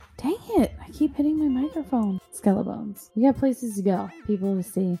keep hitting my microphone. Skelebones. We got places to go, people to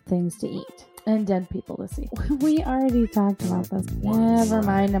see, things to eat, and dead people to see. We already talked about this. Never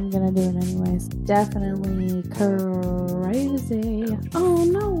mind, I'm gonna do it anyways. Definitely crazy. Oh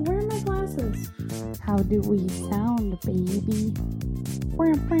no, where are my glasses? How do we sound, baby?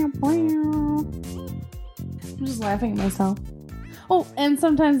 I'm just laughing at myself. Oh, and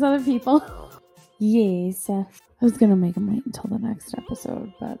sometimes other people. Yes. I was gonna make them wait until the next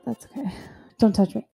episode, but that's okay. Don't touch me.